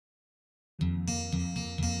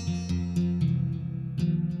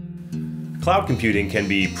Cloud computing can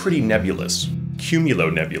be pretty nebulous,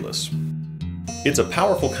 cumulonebulous. It's a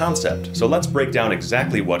powerful concept, so let's break down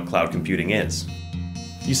exactly what cloud computing is.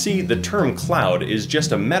 You see, the term cloud is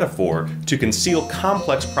just a metaphor to conceal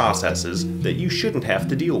complex processes that you shouldn't have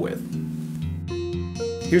to deal with.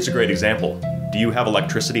 Here's a great example. Do you have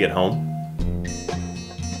electricity at home?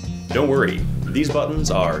 Don't worry, these buttons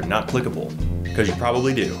are not clickable, because you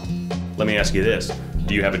probably do. Let me ask you this,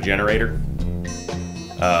 do you have a generator?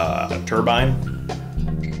 A turbine?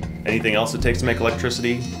 Anything else it takes to make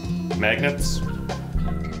electricity? Magnets?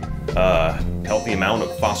 A healthy amount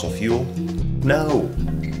of fossil fuel? No,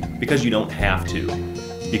 because you don't have to.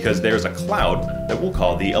 Because there's a cloud that we'll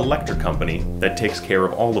call the electric company that takes care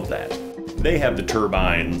of all of that. They have the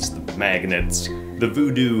turbines, the magnets, the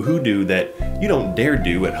voodoo hoodoo that you don't dare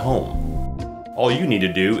do at home. All you need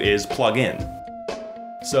to do is plug in.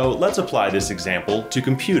 So let's apply this example to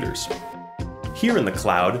computers. Here in the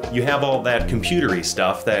cloud, you have all that computery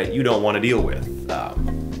stuff that you don't want to deal with.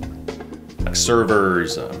 Like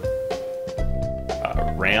servers,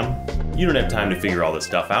 RAM. You don't have time to figure all this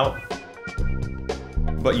stuff out.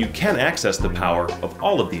 But you can access the power of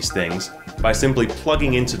all of these things by simply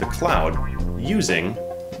plugging into the cloud using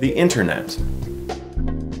the internet.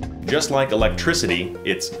 Just like electricity,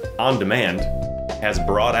 it's on demand, has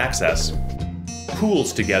broad access,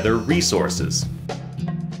 pools together resources,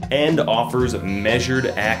 and offers measured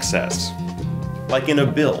access, like in a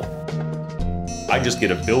bill. I just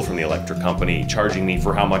get a bill from the electric company charging me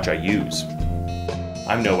for how much I use.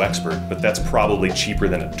 I'm no expert, but that's probably cheaper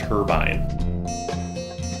than a turbine.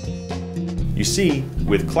 You see,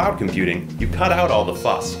 with cloud computing, you cut out all the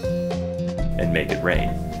fuss and make it rain.